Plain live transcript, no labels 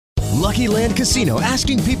Lucky Land Casino,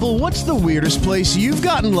 asking people, what's the weirdest place you've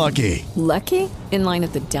gotten lucky? Lucky? In line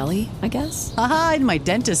at the deli, I guess? Aha, in my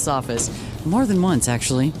dentist's office. More than once,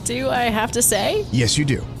 actually. Do I have to say? Yes, you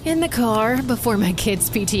do. In the car before my kids'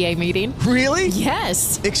 PTA meeting. Really?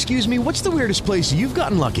 Yes. Excuse me, what's the weirdest place you've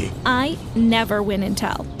gotten lucky? I never win and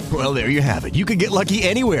tell. Well, there you have it. You can get lucky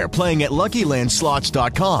anywhere, playing at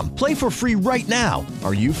LuckyLandSlots.com. Play for free right now.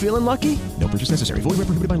 Are you feeling lucky? No purchase necessary. Void where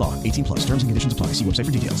prohibited by law. 18 plus. Terms and conditions apply. See website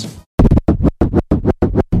for details.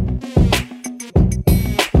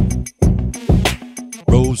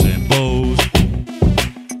 Rose and Bows.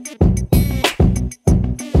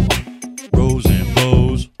 Rose and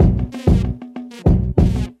Bows.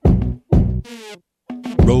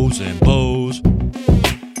 Rose and Bows.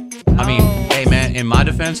 I mean, hey man, in my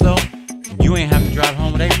defense though, you ain't have to drive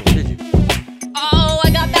home with April, did you? Oh,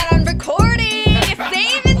 I got that on recording.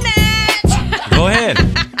 Saving that. Go ahead.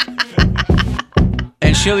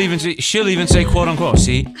 And she'll even say quote unquote,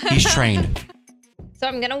 see, he's trained. So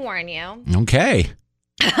I'm gonna warn you. Okay.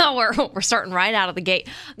 we're starting right out of the gate.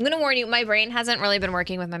 I'm gonna warn you. My brain hasn't really been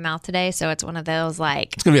working with my mouth today, so it's one of those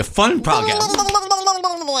like It's gonna be a fun podcast.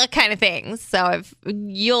 kind of things. So if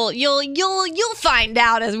you'll find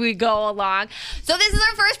out as we go along. So this is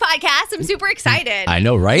our first podcast. I'm super excited. I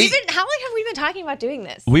know, right? How long have we been talking about doing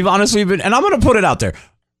this? We've honestly been, and I'm going to put it out there.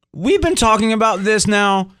 We've been talking about this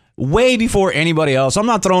now way before anybody else. I'm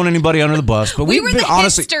not throwing anybody under the bus, but we we've were been the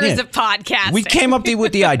honestly hipsters of podcasting. We came up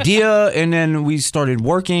with the idea, and then we started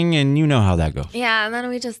working, and you know how that goes. Yeah, and then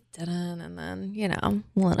we just didn't, and then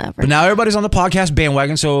whatever. But now everybody's on the podcast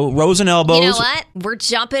bandwagon, so Rose and Elbows. You know what? We're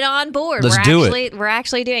jumping on board. Let's do it. We're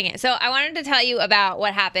actually doing it. So I wanted to tell you about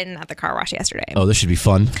what happened at the car wash yesterday. Oh, this should be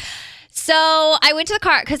fun. So I went to the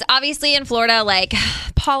car because obviously in Florida, like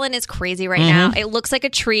pollen is crazy right now. It looks like a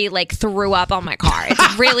tree like threw up on my car.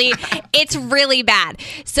 It's really bad.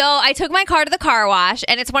 So I took my car to the car wash,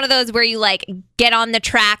 and it's one of those where you like get on the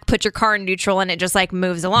track, put your car in neutral, and it just like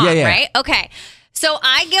moves along, right? Okay. So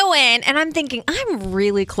I go in and I'm thinking, I'm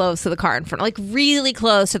really close to the car in front, like really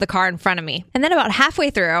close to the car in front of me. And then about halfway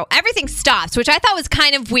through, everything stops, which I thought was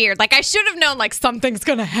kind of weird. Like I should have known like something's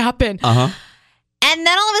going to happen. And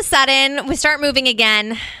then all of a sudden, we start moving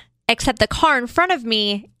again, except the car in front of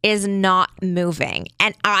me is not moving.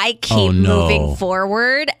 And I keep moving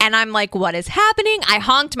forward. And I'm like, what is happening? I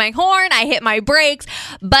honked my horn. I hit my brakes,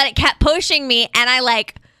 but it kept pushing me. And I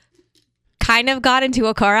like kind of got into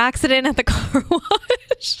a car accident at the car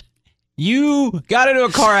wash. You got into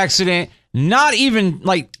a car accident. Not even,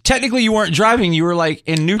 like, technically you weren't driving. You were, like,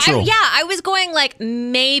 in neutral. I was going, like,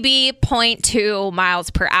 maybe 0.2 miles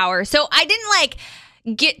per hour. So I didn't,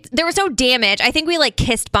 like, there was no damage. I think we, like,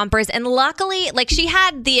 kissed bumpers. And luckily, like, she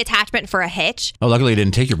had the attachment for a hitch. Oh, luckily it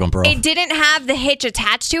didn't take your bumper off. It didn't have the hitch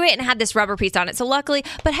attached to it and had this rubber piece on it. So luckily,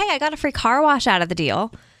 but hey, I got a free car wash out of the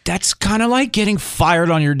deal. That's kind of like getting fired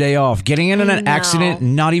on your day off, getting in an accident,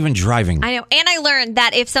 not even driving. I know. And I learned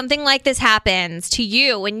that if something like this happens to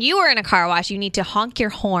you when you are in a car wash, you need to honk your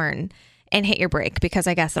horn and hit your brake because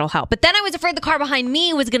I guess it'll help. But then I was afraid the car behind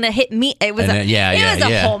me was going to hit me. It was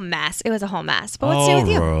a whole mess. It was a whole mess. But what's new with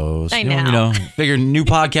you? Rose. I know. Figure new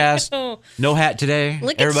podcast, no hat today.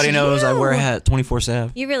 Look at Everybody knows I wear a hat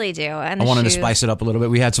 24/7. You really do. And I wanted to spice it up a little bit.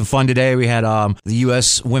 We had some fun today. We had the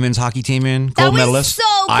U.S. women's hockey team in, gold that medalists. Was so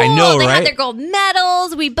cool. I know, they right? had their gold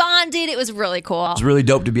medals. We bonded. It was really cool. It's really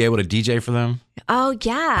dope to be able to DJ for them. Oh,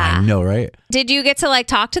 yeah. I know, right? Did you get to like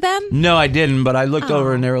talk to them? No, I didn't, but I looked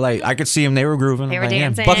over and they were like, I could see them. They were grooving. They were like,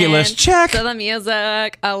 dancing. Yeah, bucket list, check. To the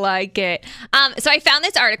music. I like it. So I found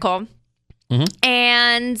this article.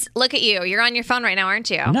 And look at you. You're on your phone right now, aren't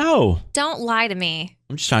you? No. Don't lie to me.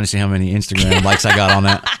 I'm just trying to see how many Instagram likes I got on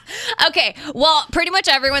that. Okay. Well, pretty much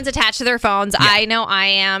everyone's attached to their phones. Yeah. I know I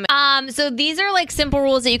am. So these are like simple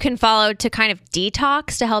rules that you can follow to kind of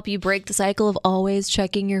detox to help you break the cycle of always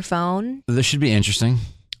checking your phone. This should be interesting.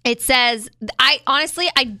 It says, I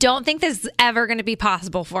don't think this is ever going to be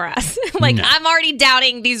possible for us. I'm already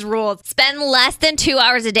doubting these rules. Spend less than 2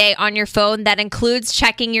 hours a day on your phone. That includes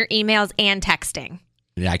checking your emails and texting.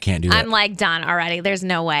 Yeah, I can't do that. I'm like done already. There's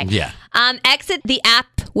no way. Yeah. Exit the app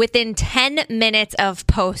within 10 minutes of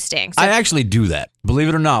posting. So I actually do that. Believe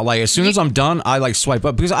it or not. Like, as soon as I'm done, I like swipe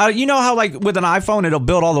up because you know how like with an iPhone, it'll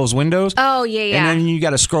build all those windows. Oh, yeah. And then you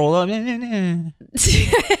got to scroll up. Do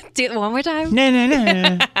it one more time.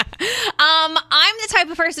 I'm the type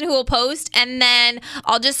of person who will post and then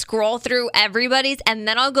I'll just scroll through everybody's and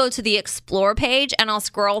then I'll go to the explore page and I'll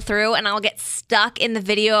scroll through and I'll get stuck in the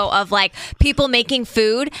video of like people making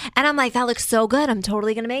food and I'm like, that looks so good. I'm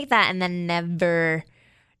totally going to make that. And then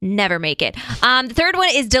never make it. The third one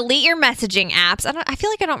is delete your messaging apps. I feel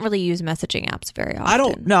like I don't really use messaging apps very often. I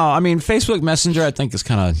don't know. I mean, Facebook Messenger, I think, is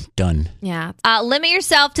kind of done. Yeah. Limit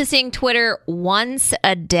yourself to seeing Twitter once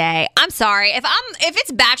a day. I'm sorry. If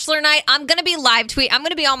it's Bachelor night, I'm gonna be live tweet. I'm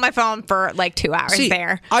gonna be on my phone for like 2 hours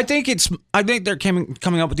there. I think they're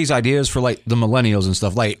coming up with these ideas for like the millennials and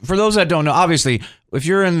stuff. Like, for those that don't know, obviously, if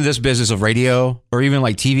you're in this business of radio or even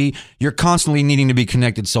like TV, you're constantly needing to be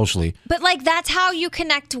connected socially. But like, that's how you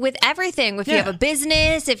connect with everything. If you have a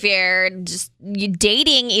business, if you're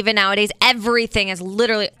dating, even nowadays, everything's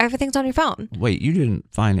on your phone. Wait, you didn't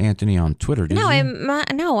find Anthony on Twitter, did you? I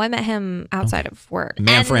met him outside of work.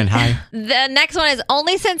 Friend, hi. The next one is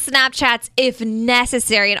only send Snapchats if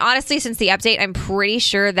necessary. And honestly, since the update, I'm pretty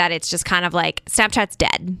sure that it's just kind of like Snapchat's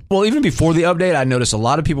dead. Well, even before the update, I noticed a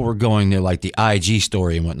lot of people were going to like the IG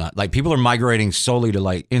story and whatnot. Like, people are migrating solely to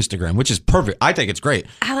like Instagram, which is perfect. I think it's great.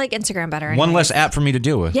 I like Instagram better. One less app for me to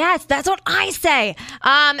deal with. Yes, that's what I say.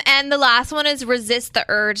 And the last one is resist the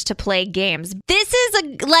urge to play games. This is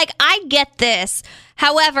I get this.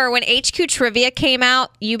 However, when HQ Trivia came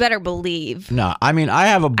out, you better believe. No, I mean, I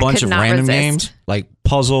have a bunch of random games, like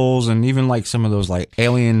puzzles and even like some of those like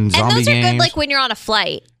alien zombie games. And those are good like when you're on a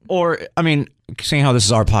flight. Or, I mean, seeing how this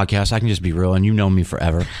is our podcast, I can just be real, and you know me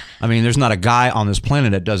forever. I mean, there's not a guy on this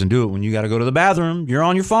planet that doesn't do it. When you got to go to the bathroom, you're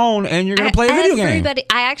on your phone, and you're going to play a video game.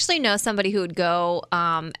 I actually know somebody who would go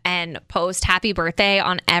and post happy birthday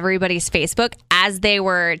on everybody's Facebook as they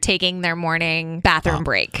were taking their morning bathroom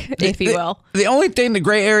break, if you will. The only thing, the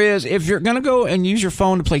gray area is, if you're going to go and use your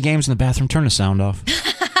phone to play games in the bathroom, turn the sound off.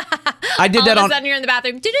 I did that all of a sudden you're in the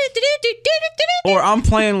bathroom. Or I'm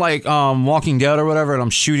playing like Walking Dead or whatever, and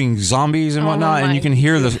I'm shooting zombies and whatnot, and you can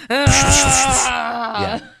hear the.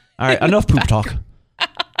 Yeah. All right, enough poop talk.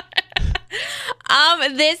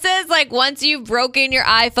 This is like, once you've broken your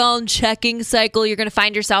iPhone checking cycle, you're going to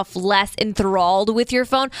find yourself less enthralled with your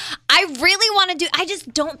phone. I really want to I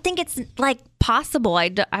just don't think it's like possible.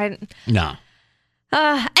 No.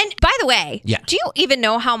 And by the way, yeah. Do you even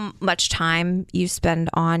know how much time you spend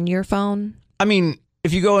on your phone? I mean,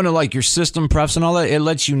 if you go into like your system prefs and all that, it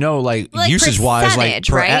lets you know like usage wise, like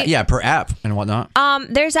per right? per app and whatnot.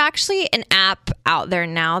 There's actually an app out there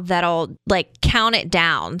now that'll like count it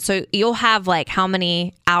down. So you'll have like how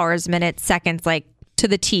many hours, minutes, seconds, like to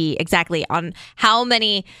the T exactly on how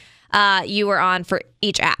many you were on for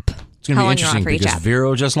each app. It's going to be interesting because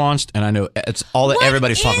Vero just launched, and I know it's all that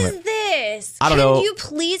everybody's talking about. What is this? I don't know. Can you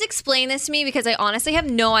please explain this to me? Because I honestly have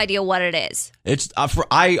no idea what it is. It's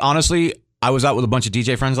I was out with a bunch of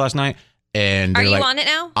DJ friends last night, and are you on it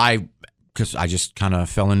now? Because I just kind of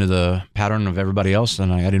fell into the pattern of everybody else,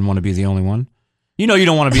 and I didn't want to be the only one. You know, you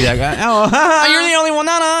don't want to be that guy. Oh, you're the only one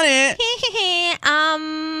not on it.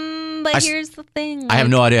 But here's the thing. I have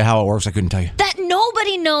no idea how it works. I couldn't tell you. That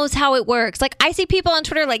nobody knows how it works. Like, I see people on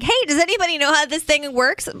Twitter like, hey, does anybody know how this thing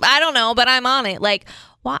works? I don't know, but I'm on it. Like,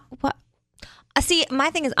 what? See, my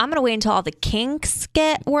thing is, I'm gonna wait until all the kinks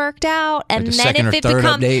get worked out, and like then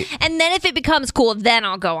if it becomes cool, then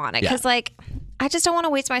I'll go on it. Because I just don't want to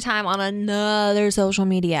waste my time on another social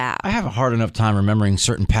media app. I have a hard enough time remembering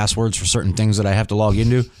certain passwords for certain things that I have to log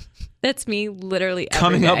into. That's me literally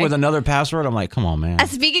coming up with another password. I'm like, come on, man.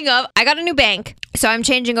 Speaking of, I got a new bank. So I'm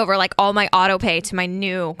changing over like all my auto pay to my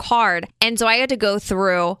new card. And so I had to go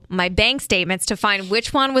through my bank statements to find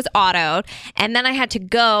which one was autoed. And then I had to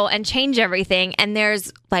go and change everything. And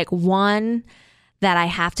there's like one that I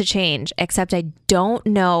have to change, except I don't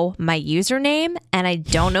know my username and I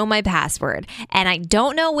don't know my password. And I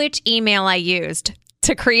don't know which email I used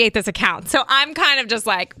to create this account. So I'm kind of just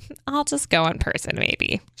like, I'll just go in person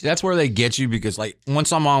maybe. See, that's where they get you, because like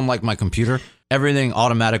once I'm on like my computer, everything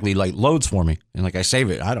automatically like loads for me. And like I save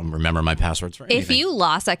it. I don't remember my passwords for anything. If you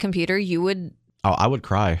lost that computer, you would... Oh, I would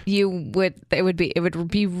cry. It would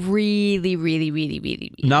be really, really, really,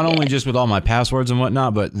 really not only just with all my passwords and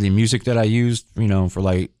whatnot, but the music that I used, you know, for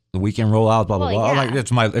like the weekend rollout, blah, blah, blah. Yeah. Like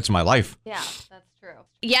it's my life. Yeah, that's true.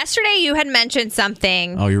 Yesterday you had mentioned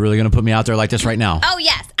something. Oh, you're really going to put me out there like this right now? Oh,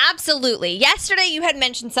 yes, absolutely. Yesterday you had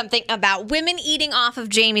mentioned something about women eating off of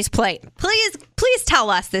Jamie's plate. Please tell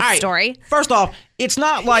us this story. First off, it's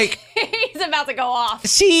not like... He's about to go off.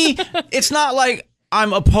 See, it's not like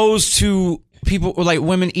I'm opposed to people, like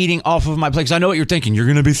women eating off of my plate. 'Cause I know what you're thinking. You're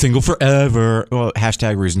going to be single forever. Well,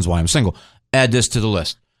 hashtag reasons why I'm single. Add this to the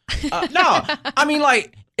list. No, I mean,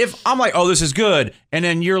 like, if I'm like, oh, this is good, and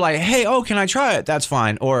then you're like, hey, oh, can I try it? That's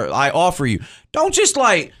fine. Or I offer you. Don't just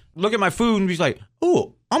like look at my food and be like,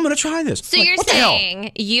 oh, I'm going to try this. So like, you're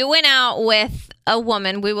saying you went out with a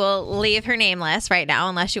woman. We will leave her nameless right now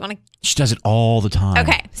unless you want to. She does it all the time.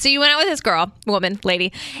 Okay. So you went out with this girl, woman,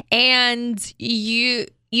 lady, and you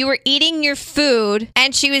you were eating your food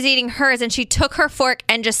and she was eating hers and she took her fork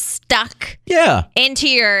and just stuck into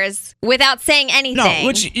yours without saying anything. No,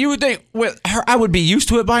 which you would think with her, I would be used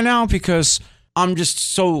to it by now because I'm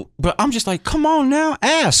just like, come on now,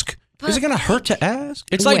 ask. Is it going to hurt to ask?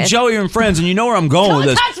 It's like Joey and Friends, and you know where I'm going with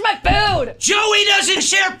this. Don't touch my food! Joey doesn't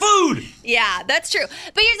share food! Yeah, that's true.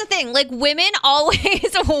 But here's the thing. Like, women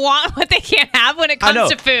always want what they can't have when it comes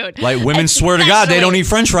to food. Like, women swear to God they don't eat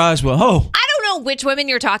French fries. Well, I don't know which women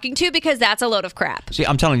you're talking to because that's a load of crap. See,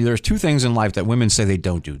 I'm telling you, there's two things in life that women say they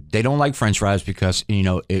don't do. They don't like French fries because,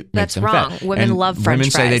 it makes them wrong. fat. Women love French fries. Women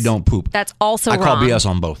say they don't poop. That's also wrong. I call BS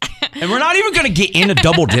on both. And we're not even going to get into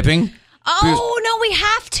double dipping. Oh, no, we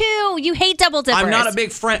have to. You hate double dippers. I'm not a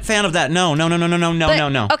big fan of that.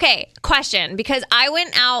 No. Okay, question. Because I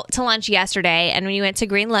went out to lunch yesterday and we went to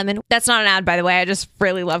Green Lemon. That's not an ad, by the way. I just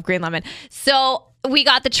really love Green Lemon. So we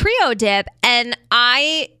got the trio dip and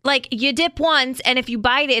you dip once and if you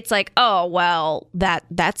bite it, it's like, oh, well, that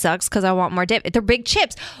sucks because I want more dip. They're big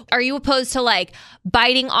chips. Are you opposed to like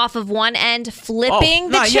biting off of one end,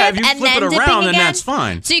 flipping the chip if you and flip then it dipping around, again? then that's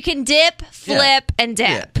fine. So you can dip, flip, and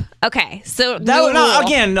dip. Yeah. Okay, so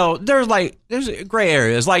there's gray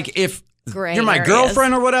areas. Like if you're my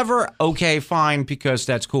girlfriend or whatever, okay, fine, because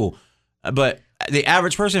that's cool. But the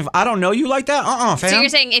average person, if I don't know you like that, fam. So you're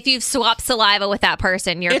saying if you've swapped saliva with that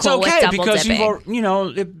person, you're cool with double because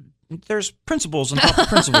dipping. there's principles and top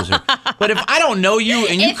principles here. But if I don't know you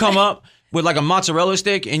and you come up with like a mozzarella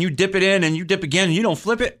stick and you dip it in and you dip again and you don't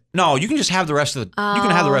flip it, no, you can just have the rest of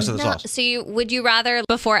the sauce. So would you rather,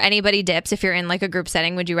 before anybody dips, if you're in like a group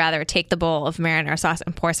setting, would you rather take the bowl of marinara sauce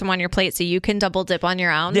and pour some on your plate so you can double dip on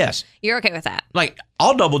your own? Yes. You're okay with that? Like,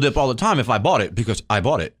 I'll double dip all the time if I bought it because I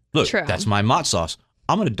bought it. Look, True. That's my mozz sauce.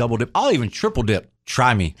 I'm going to double dip. I'll even triple dip.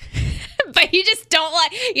 Try me. But you just don't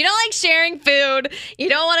like sharing food. You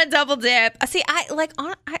don't want to double dip. See,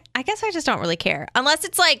 I guess I just don't really care. Unless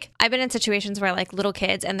it's like, I've been in situations where like little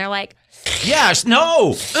kids and they're like, yes,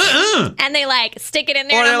 no. And they like stick it in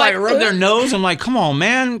there. Or and they like rub their nose. I'm like, come on,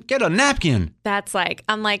 man, get a napkin. That's like,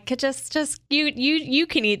 I'm like, just you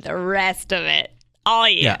can eat the rest of it. All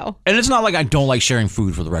you. Yeah. And it's not like I don't like sharing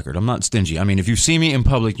food, for the record. I'm not stingy. I mean, if you see me in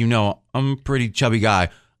public, you know I'm a pretty chubby guy.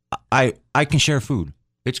 I can share food.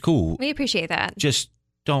 It's cool. We appreciate that. Just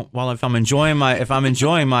don't. If I'm enjoying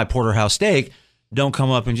my porterhouse steak, don't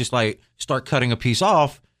come up and just like start cutting a piece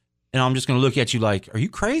off, and I'm just gonna look at you like, are you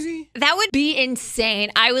crazy? That would be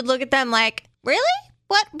insane. I would look at them like, really?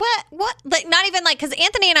 What? Like, not even like, because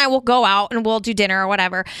Anthony and I will go out and we'll do dinner or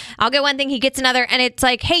whatever. I'll get one thing, he gets another, and it's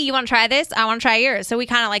like, hey, you want to try this? I want to try yours. So we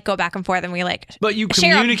kind of like go back and forth, and we like, but you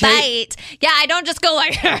share communicate. A bite. Yeah, I don't just go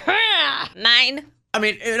like 9. I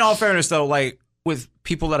mean, in all fairness, though, like with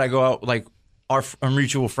people that I go out, like our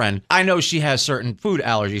mutual friend, I know she has certain food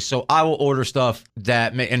allergies, so I will order stuff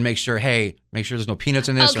and make sure there's no peanuts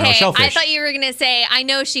in this or no shellfish. I thought you were gonna say I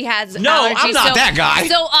know she has allergies. No, I'm not that guy.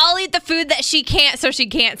 So I'll eat the food that she can't, so she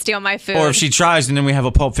can't steal my food. Or if she tries and then we have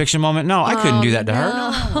a Pulp Fiction moment. No, I couldn't do that to her.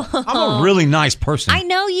 No. I'm a really nice person. I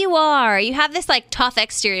know you are. You have this like tough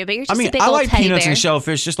exterior, but you're just a big old like teddy peanuts bear. and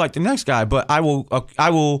shellfish just like the next guy, but I will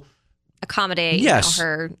accommodate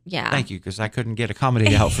her. Yeah. Thank you, because I couldn't get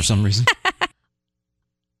accommodated out for some reason.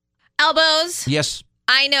 Elbows. Yes.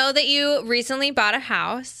 I know that you recently bought a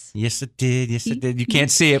house. Yes, I did. You can't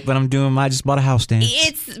see it, but I just bought a house dance.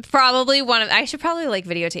 It's probably I should probably like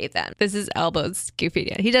videotape that. This is Elbows Goofy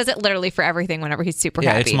Dance. He does it literally for everything whenever he's super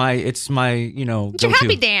happy. It's my It's your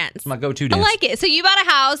happy dance. It's my go-to dance. I like it. So you bought a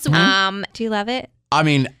house. Mm-hmm. Do you love it? I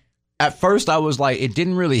mean, at first I was like, it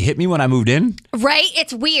didn't really hit me when I moved in. Right?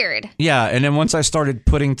 It's weird. Yeah, and then once I started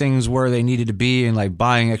putting things where they needed to be and like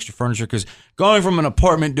buying extra furniture, because going from an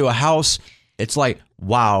apartment to a house, it's like,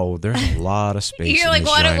 wow, there's a lot of space. You're like,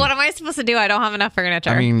 what am I supposed to do? I don't have enough furniture.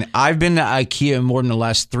 I mean, I've been to IKEA more than the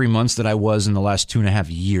last 3 months that I was in the last 2.5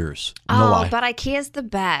 years. No lie. But IKEA's the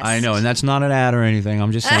best. I know, and that's not an ad or anything.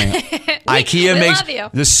 I'm just saying.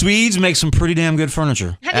 IKEA the Swedes make some pretty damn good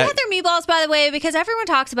furniture. Have you had their meatballs, by the way? Because everyone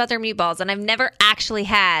talks about their meatballs, and I've never actually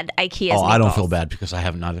had IKEA's meatballs. I don't feel bad because I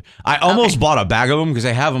haven't either. I almost bought a bag of them because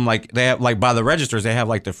they have them by the registers. They have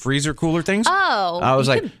like the freezer cooler things. Oh, I was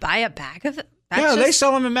you could buy a bag of it. They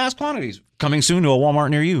sell them in mass quantities. Coming soon to a Walmart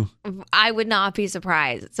near you. I would not be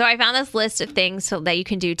surprised. So I found this list of things that you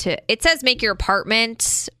can do it says make your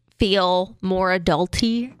apartment feel more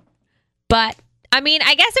adulty. But I mean,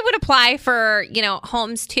 I guess it would apply for,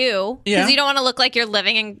 homes too. Because you don't want to look like you're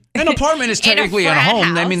living in an apartment is technically a home.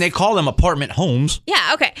 House. I mean, they call them apartment homes.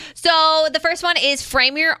 Yeah, okay. So the first one is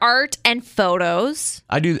frame your art and photos.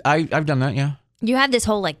 I've done that, yeah. You have this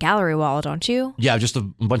whole like gallery wall, don't you? Yeah, just a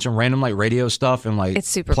bunch of random like radio stuff and like It's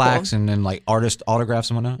super plaques cool. and then like artist autographs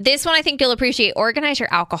and whatnot. This one I think you'll appreciate. Organize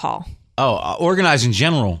your alcohol. Oh, organize in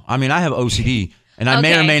general. I mean, I have OCD, and I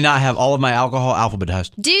may or Okay. may not have all of my alcohol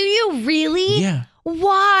alphabetized. Do you really? Yeah.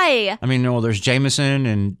 Why? I mean, there's Jameson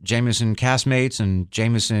and Jameson Castmates and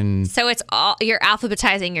Jameson. So it's all you're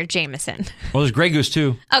alphabetizing your Jameson. Well, there's Grey Goose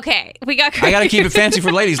too. Okay, we got. Grey I got to keep it Goose. fancy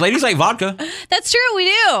for ladies. Ladies like vodka. That's true. We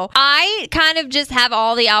do. I kind of just have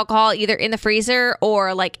all the alcohol either in the freezer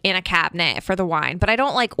or like in a cabinet for the wine, but I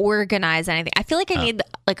don't like organize anything. I feel like I need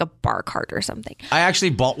like a bar cart or something. I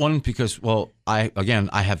actually bought one because, well, I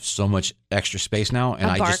have so much extra space now, and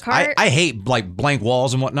A bar I cart? hate like blank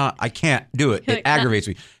walls and whatnot. I can't do it. It aggravates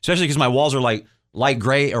me, especially because my walls are like light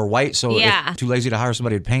gray or white. So Yeah. I'm too lazy to hire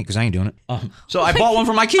somebody to paint because I ain't doing it. So I bought one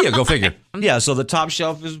from IKEA. Go figure. Yeah. So the top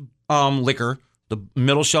shelf is liquor. The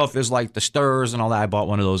middle shelf is like the stirs and all that. I bought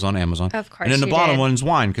one of those on Amazon. Of course And then the you bottom did. one's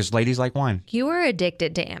wine because ladies like wine. You are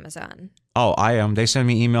addicted to Amazon. Oh, I am. They send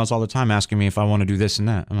me emails all the time asking me if I want to do this and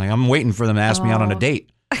that. I'm like, I'm waiting for them to ask me out on a date.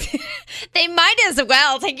 They might as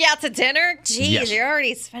well take you out to dinner. Jeez, Yes. you're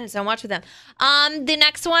already spending so much with them. The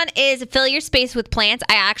next one is fill your space with plants.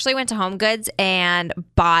 I actually went to Home Goods and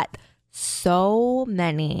bought so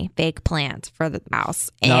many fake plants for the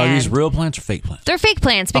house. Now, are And these real plants or fake plants? they're fake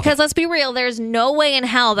plants because let's be real, there's no way in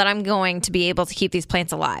hell that I'm going to be able to keep these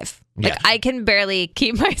plants alive. Like Yeah. I can barely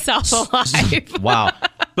keep myself alive. Wow.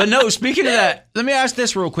 But no, speaking of that, let me ask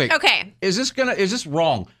this real quick. Okay. Is this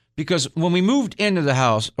wrong? Because when we moved into the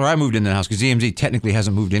house, or I moved into the house, because DMZ technically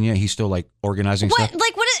hasn't moved in yet. He's still like organizing What? stuff.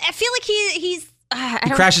 Like what is I feel like he's He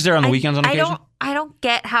crashes there on the weekends on occasion? I don't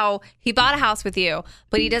get how he bought a house with you,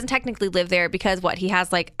 but he doesn't technically live there because what? He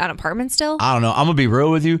has like an apartment still? I don't know. I'm going to be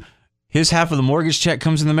real with you. His half of the mortgage check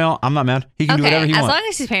comes in the mail. I'm not mad. He can do whatever he as wants. long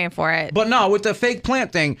as he's paying for it. But no, with the fake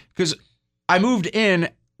plant thing, because I moved in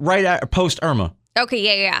right at post Irma.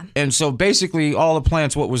 Okay, yeah. And so basically all the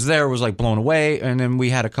plants, what was there was like blown away. And then we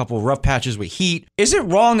had a couple of rough patches with heat. Is it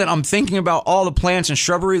wrong that I'm thinking about all the plants and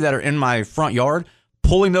shrubbery that are in my front yard,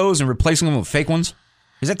 pulling those and replacing them with fake ones?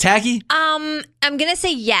 Is that tacky? I'm gonna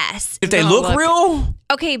say yes. If they No, look real?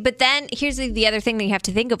 Okay, but then here's the other thing that you have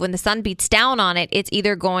to think of. When the sun beats down on it, it's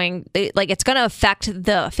either going it's going to affect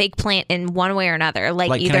the fake plant in one way or another.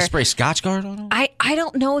 Like Can either I spray Scotch Guard on them? I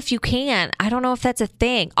don't know if you can. I don't know if that's a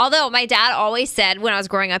thing. Although my dad always said when I was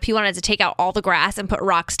growing up, he wanted to take out all the grass and put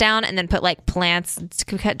rocks down and then put like plants just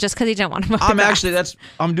because he didn't want to mow the grass.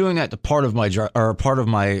 I'm doing that to part of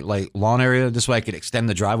my like lawn area. This way I could extend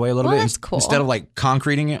the driveway a little Well, bit. that's cool. Instead of like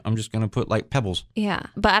concreting it, I'm just going to put like pebbles. Yeah,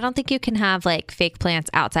 but I don't think you can have like fake plants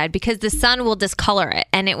outside because the sun will discolor it,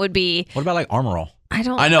 and it would be. What about like Armor All? I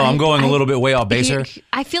don't. I know I'm going a little bit way off base here.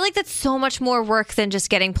 I feel like that's so much more work than just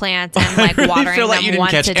getting plants and like I watering really feel like them you didn't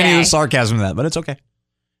once catch a any of day. the sarcasm in that, but it's okay.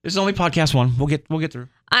 This is only podcast one. We'll get through.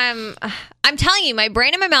 I'm telling you, my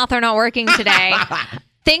brain and my mouth are not working today.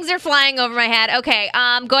 Things are flying over my head. Okay,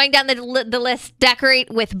 going down the list. Decorate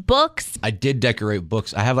with books. I did decorate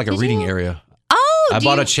books. I have like a reading area. Oh, I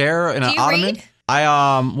bought a chair and do an you ottoman.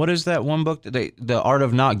 read? What is that one book? The Art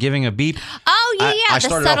of Not Giving a Beep. Oh yeah, I the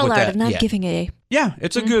started off subtle with art that. of not Yeah. giving a. Yeah,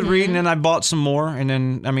 it's a good read, and then I bought some more, and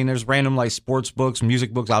then there's random like sports books,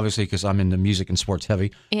 music books, obviously because I'm into music and sports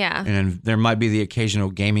heavy. Yeah. And then there might be the occasional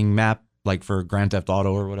gaming map, like for Grand Theft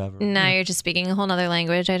Auto or whatever. Now you're just speaking a whole nother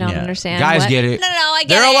language. I don't Yeah. understand. Guys What? get it. No, I get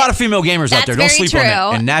There are it. a lot of female gamers out there. Don't That's very sleep on that.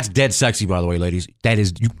 true. And that's dead sexy, by the way, ladies. That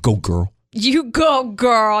is, you go, girl. You go,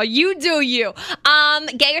 girl. You do you.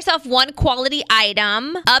 Get yourself one quality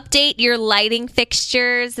item. Update your lighting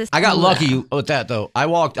fixtures. I got lucky with that, though. I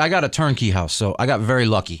got a turnkey house, so I got very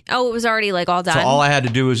lucky. Oh, it was already like all done. So all I had to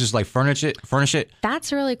do was just like furnish it.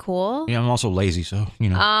 That's really cool. Yeah, I'm also lazy, so, you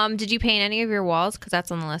know. Did you paint any of your walls? Because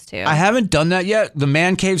that's on the list too. I haven't done that yet. The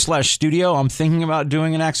man cave / studio, I'm thinking about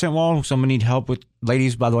doing an accent wall. So I'm going to need help with,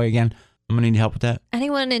 ladies, by the way, again. I'm going to need help with that.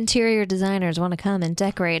 Anyone interior designers want to come and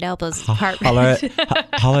decorate Elba's apartment?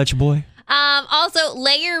 Holla at your boy. Also,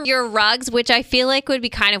 layer your rugs, which I feel like would be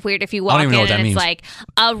kind of weird if you walk in even know what and that it's means. like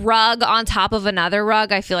a rug on top of another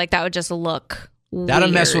rug. I feel like that would just look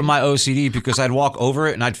That'd mess with weird. my OCD because I'd walk over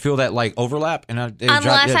it and I'd feel that like overlap. And it'd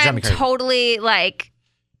Unless drive I'm me crazy. totally like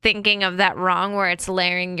thinking of that wrong, where it's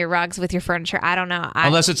layering your rugs with your furniture. I don't know.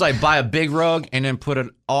 Unless it's like buy a big rug and then put an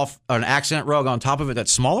accent rug on top of it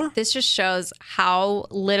that's smaller. This just shows how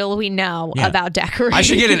little we know about decorating. I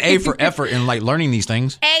should get an A for effort in like learning these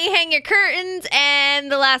things. A, hang your curtains,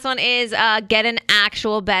 and the last one is get an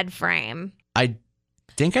actual bed frame. I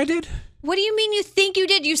think I did. What do you mean you think you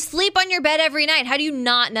did? You sleep on your bed every night. How do you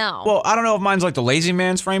not know? Well, I don't know if mine's like the lazy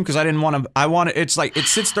man's frame because I didn't want to. It's like it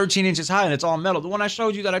sits 13 inches high and it's all metal. The one I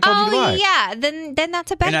showed you that I told you to buy. Yeah. Then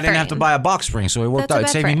that's a bed frame. And I didn't have to buy a box spring, so it worked That's a out. It bed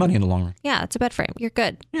saved me frame. money in the long run. Yeah, it's a bed frame. You're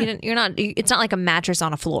good. Yeah. You're not. It's not like a mattress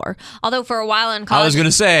on a floor. Although for a while in I college, was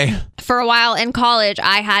gonna say. for a while in college,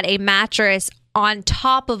 I had a mattress on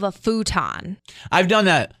top of a futon. I've done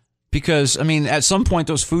that because I mean, at some point,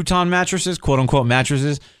 those futon mattresses, quote unquote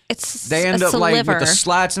mattresses, they end up like with the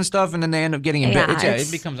slats and stuff, and then they end up getting in bed.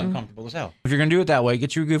 It becomes uncomfortable as hell. If you're gonna do it that way,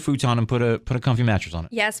 get you a good futon and put a comfy mattress on it.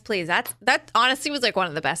 Yes, please. That honestly was like one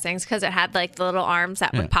of the best things because it had like the little arms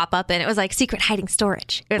that would pop up, and it was like secret hiding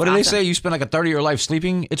storage. It was What do they awesome. say? You spend like a third of your life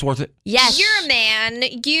sleeping. It's worth it. Yes, you're a man.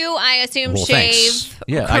 You, I assume, Well, shave. thanks.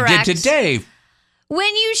 Yeah, Correct. I did today.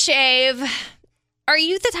 When you shave, are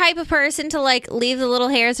you the type of person to like leave the little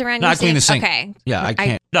hairs around No, your I clean the sink. Okay. Yeah, I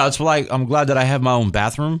can't. No, it's like I'm glad that I have my own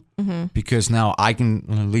bathroom because now I can.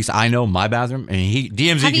 At least I know my bathroom, and DMZ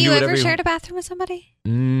Have can do you whatever ever he shared a bathroom with somebody?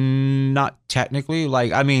 Not technically.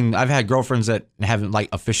 Like I mean, I've had girlfriends that haven't like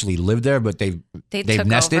officially lived there, but they've took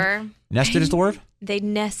nested. over. Nested is the word. They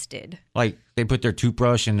nested. Like they put their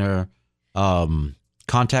toothbrush and their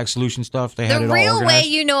contact solution stuff. They had The it all real way organized.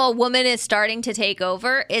 you know a woman is starting to take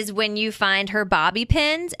over is when you find her bobby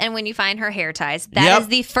pins and when you find her hair ties. That is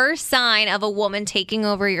the first sign of a woman taking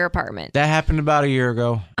over your apartment. That happened about a year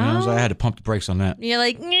ago. And I was like, I had to pump the brakes on that. You're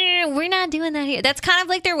like, "Nah, we're not doing that here." That's kind of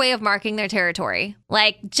like their way of marking their territory.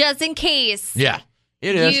 Like, just in case Yeah,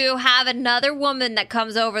 it is. you have another woman that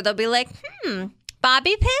comes over, they'll be like,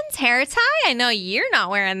 bobby pins, hair tie? I know you're not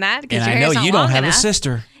wearing that because And your I know hair's not you don't long have enough. a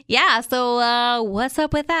sister. Yeah, so what's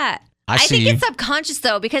up with that? I see think you. it's subconscious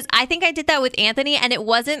though, because I think I did that with Anthony, and it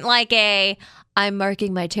wasn't like I'm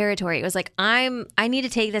marking my territory. It was like I need to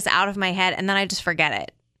take this out of my head, and then I just forget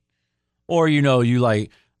it. Or you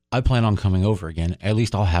like, I plan on coming over again. At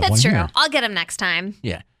least I'll have one That's true. here. I'll get him next time.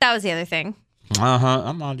 Yeah. That was the other thing.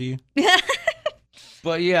 I'm on to you.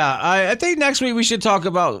 But yeah, I think next week we should talk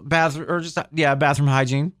about bathroom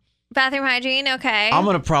hygiene. Bathroom hygiene, okay. I'm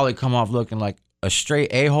gonna probably come off looking like a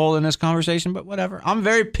straight a-hole in this conversation, but whatever. I'm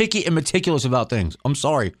very picky and meticulous about things. I'm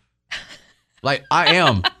sorry. Like I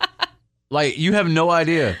am. Like you have no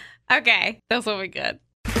idea. Okay, this will be good.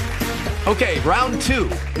 Okay, round two.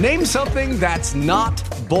 Name something that's not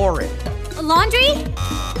boring. A laundry?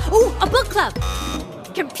 Ooh, a book club.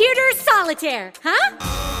 Computer solitaire, huh?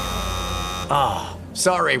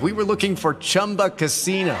 Sorry, we were looking for Chumba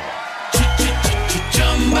Casino.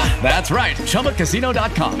 That's right.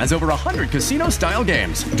 ChumbaCasino.com has over 100 casino-style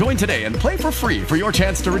games. Join today and play for free for your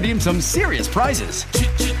chance to redeem some serious prizes.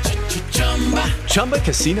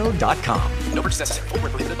 ChumbaCasino.com. No purchase necessary. Void where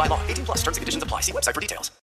prohibited by law. 18+ terms and conditions apply. See website for details.